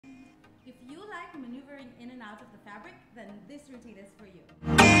If you like maneuvering in and out of the fabric, then this routine is for you.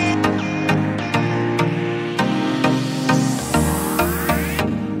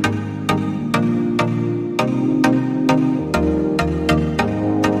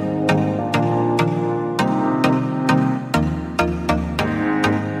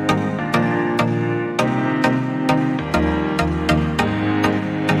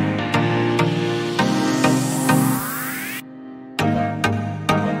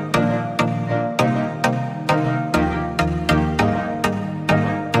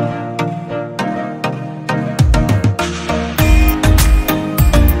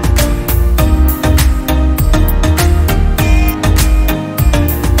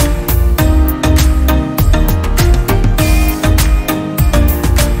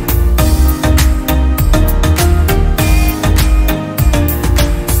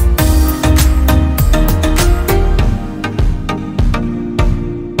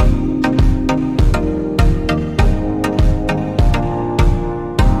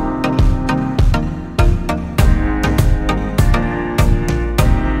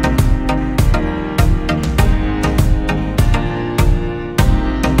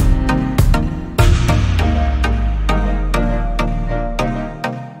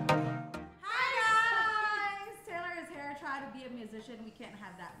 We can't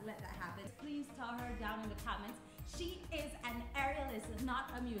have that, let that happen. Please tell her down in the comments, she is an aerialist,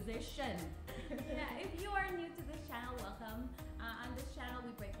 not a musician. Yeah, if you are new to this channel, welcome. On this channel,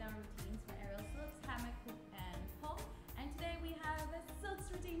 we break down routines for aerial silks, hammock, hoop, and pole. And today we have a silks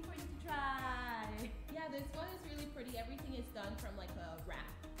routine for you to try. Yeah, this one is really pretty. Everything is done from like a wrap,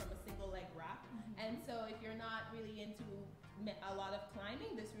 from a single leg wrap. And so if you're not really into a lot of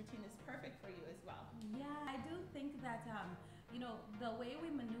climbing, this routine is perfect for you as well. Yeah, I do think that you know, the way we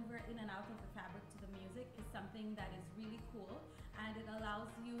maneuver in and out of the fabric to the music is something that is really cool, and it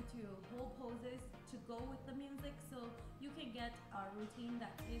allows you to hold poses to go with the music, so you can get a routine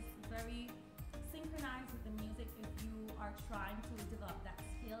that is very synchronized with the music if you are trying to develop that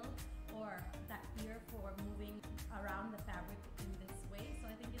skill or that ear for moving around the fabric in this way. So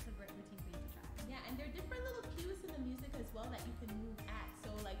I think it's a great routine for you to try. Yeah, and there are different little cues in the music as well that you can move at.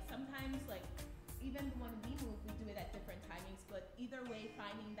 So like sometimes, like even when we move, we do it at different timings, but either way,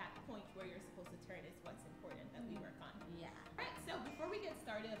 finding that point where you're supposed to turn is what's important that we work on. Yeah. All right, so before we get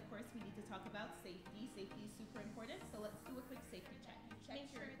started, of course, we need to talk about safety. Safety is super important, so let's do a quick safety check. Check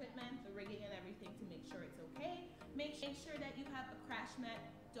your equipment, the rigging and everything to make sure it's okay. Make sure that you have a crash mat.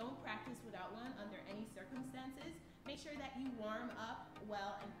 Don't practice without one under any circumstances. Make sure that you warm up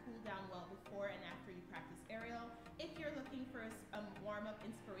well and cool down well before and after you practice aerial. If you're looking for a warm-up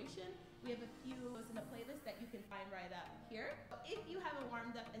inspiration, we have a few in the playlist that you can find right up here. If you haven't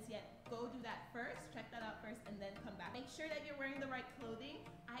warmed up as yet, go do that first, check that out first, and then come back. Make sure that you're wearing the right clothing.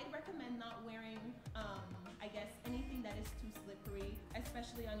 I'd recommend not wearing, I guess, anything that is too slippery,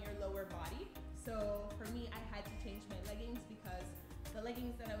 especially on your lower body. So for me, I had to change my leggings because the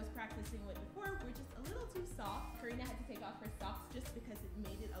leggings that I was practicing with before were just a little too soft. Karina had to take off her socks just because it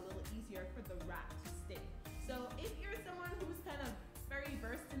made it a little easier for the wrap to stick. So if you're someone who's kind of very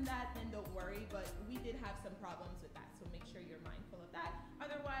versed in that, then don't worry, but we did have some problems with that, so make sure you're mindful of that.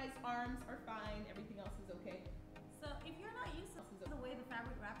 Otherwise, arms are fine, everything else is okay. So if you're not used to the way the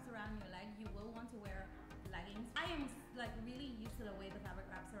fabric wraps around your leg, you will want to wear leggings. I am like really used to the way the fabric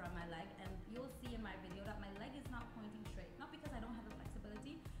wraps around my leg, and you'll see in my video that my leg is not pointing straight, not because I don't have the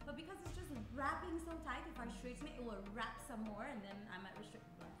flexibility, but because it's just wrapping so tight. If I straighten it, it will wrap some more, and then I might restrict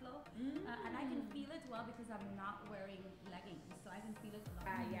blood flow. And I can feel it well because I'm not wearing leggings, so I can feel it a lot.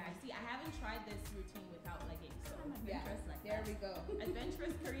 Yeah, see, I haven't tried this routine without leggings, so I'm adventurous like there that. we go.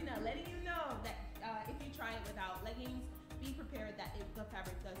 Adventurous Karina, letting you know that if you try it without leggings, be prepared that the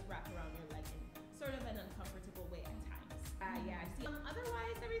fabric does wrap around your leg in sort of an uncomfortable way at times. Yeah, see.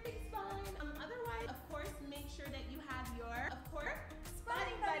 Otherwise, everything's fine. Otherwise, of course, make sure that you have your, of course,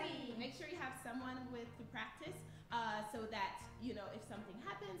 spotting buddy. Make sure you have someone to practice so that, you know, if something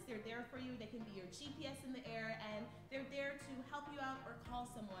happens, they're there for you. They can be your GPS in the air, and they're there to help you out or call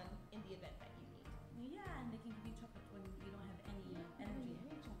someone in the event that you need. Yeah, and they can give you chocolate when you don't have any energy.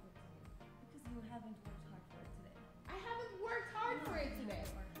 Chocolate because you haven't worked hard for it today. I haven't worked hard for it today.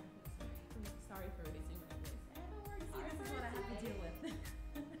 Sorry for raising my voice. I haven't worked hard for it. This is what I have to deal with.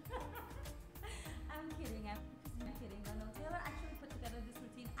 I'm kidding. I'm kidding. No, Taylor actually put together this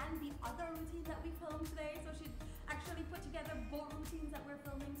routine and the other routine that we filmed today. So she actually put together both routines that we're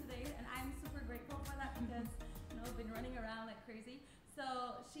filming today, and I'm super grateful for that because, you know, I've been running around like crazy.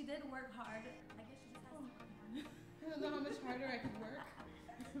 So she did work hard. I guess she just has to work hard. I don't know how much harder I could work.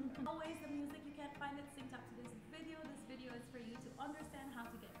 Always the music, you can't find it synced up to this video. This video is for you to understand how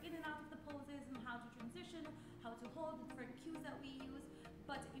to get in and out of the pole.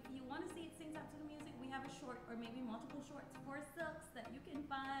 But if you want to see it synced up to the music, we have a short or maybe multiple shorts for silks that you can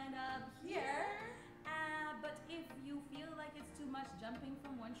find up here. But if you feel like it's too much jumping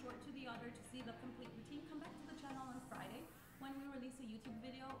from one short to the other to see the complete routine, come back to the channel on Friday when we release a YouTube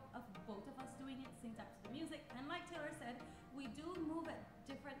video of both of us doing it synced up to the music. And like Taylor said, we do move at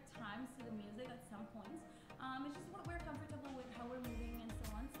different times to the music at some points. It's just what we're comfortable with, how we're moving and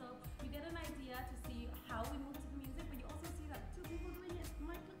so on. So you get an idea to see how we move to the music, but you also see that two people doing it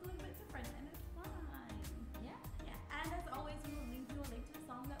might look a little bit different, and it's fine. Yeah. And as always, we will leave you a link to the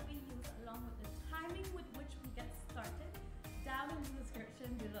song that we use along with the timing with which we get started down in the description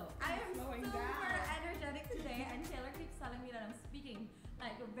below. I am super energetic today, and Taylor keeps telling me that I'm speaking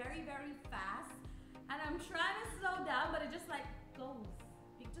like very, very fast, and I'm trying to slow down, but it just like goes.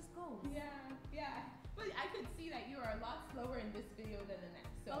 It just goes. Yeah. But I could see that you are a lot slower in this video than the next.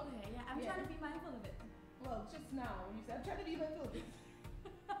 So okay, yeah, I'm trying to be mindful of it. Well, just now you said I'm trying to be mindful of it.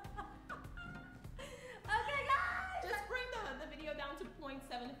 Okay, guys. Just bring the video down to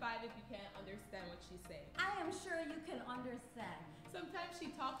 0.75 if you can't understand what she's saying. I am sure you can understand. Sometimes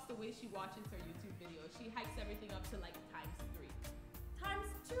she talks the way she watches her YouTube videos. She hikes everything up to like ×3.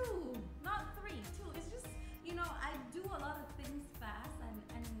 ×2, not 3. 2. It's just, you know, I do a lot of things fast, and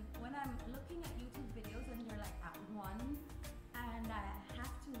when I'm looking at YouTube videos and they're like at 1, and I have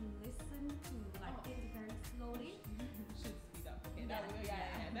to listen to like it very slowly. You should speed up.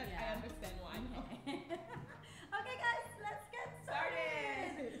 Okay, I understand why. Okay. Okay, guys, let's get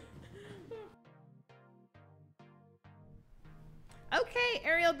started. Okay,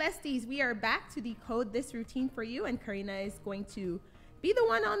 Aerial Besties, we are back to decode this routine for you, and Karina is going to be the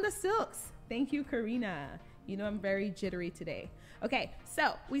one on the silks. Thank you, Karina. You know I'm very jittery today. Okay,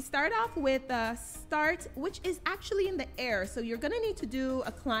 so we start off with the start, which is actually in the air. So you're gonna need to do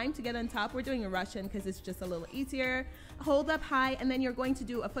a climb to get on top. We're doing a Russian because it's just a little easier. Hold up high, and then you're going to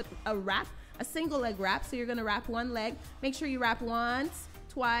do a wrap, a single leg wrap. So you're gonna wrap one leg. Make sure you wrap once,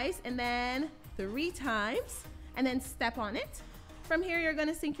 twice, and then 3 times, and then step on it. From here, you're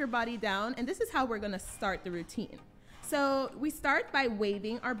gonna sink your body down, and this is how we're gonna start the routine. So we start by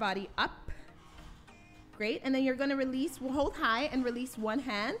waving our body up. Great, and then you're gonna release, hold high and release one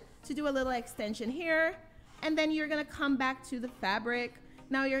hand to do a little extension here, and then you're gonna come back to the fabric.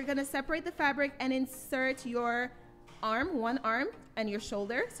 Now you're gonna separate the fabric and insert your arm, one arm, and your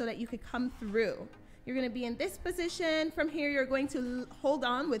shoulder so that you could come through. You're gonna be in this position. From here, you're going to hold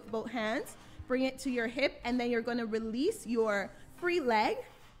on with both hands, bring it to your hip, and then you're gonna release your free leg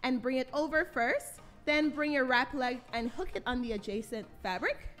and bring it over first, then bring your wrap leg and hook it on the adjacent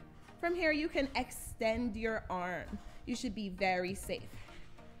fabric. From here, you can extend your arm. You should be very safe.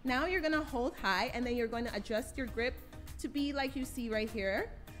 Now you're gonna hold high, and then you're going to adjust your grip to be like you see right here.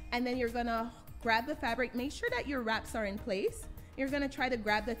 And then you're gonna grab the fabric, make sure that your wraps are in place. You're gonna try to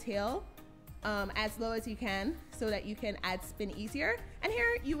grab the tail as low as you can so that you can add spin easier. And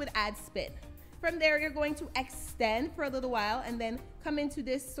here you would add spin. From there, you're going to extend for a little while and then come into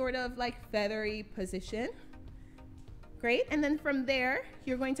this sort of like feathery position. Great, and then from there,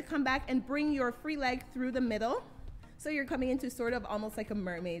 you're going to come back and bring your free leg through the middle. So you're coming into sort of almost like a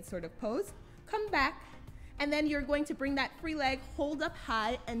mermaid sort of pose. Come back, and then you're going to bring that free leg, hold up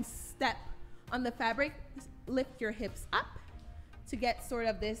high, and step on the fabric. Lift your hips up to get sort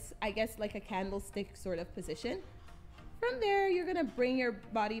of this, I guess, like a candlestick sort of position. From there, you're gonna bring your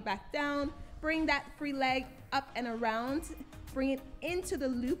body back down, bring that free leg up and around, bring it into the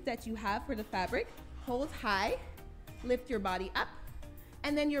loop that you have for the fabric, hold high, lift your body up,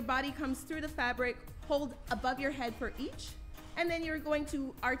 and then your body comes through the fabric, hold above your head for each, and then you're going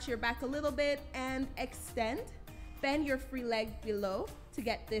to arch your back a little bit and extend, bend your free leg below to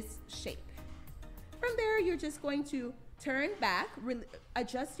get this shape. From there, you're just going to turn back,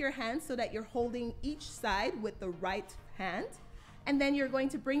 adjust your hands so that you're holding each side with the right hand, and then you're going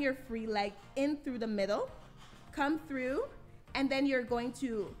to bring your free leg in through the middle, come through, and then you're going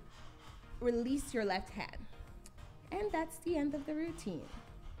to release your left hand. And that's the end of the routine.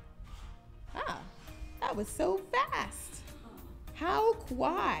 Ah, that was so fast. How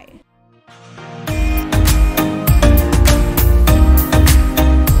why?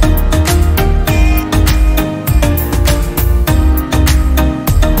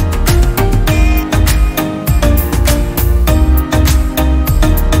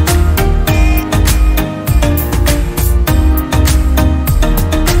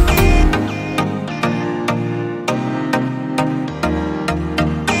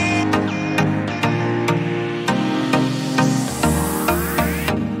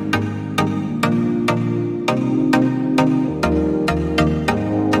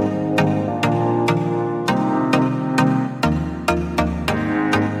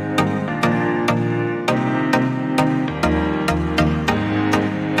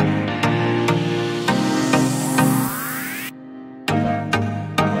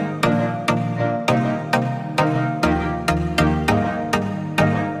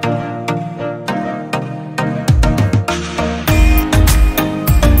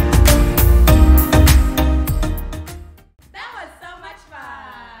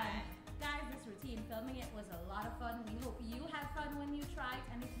 right.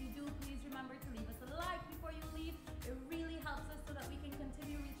 And if you do, please remember to leave us a like before you leave. It really helps us so that we can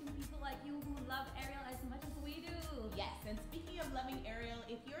continue reaching people like you who love Aerial as much as we do. Yes, and speaking of loving Aerial,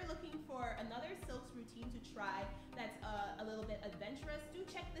 if you're looking for another silks routine to try that's a little bit adventurous, do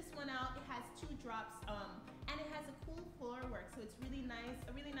check this one out. It has 2 drops and it has a cool floor work, so it's really nice,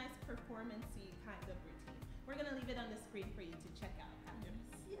 a really nice performance-y kind of routine. We're gonna leave it on the screen for you to check out after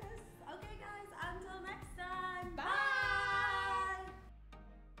this.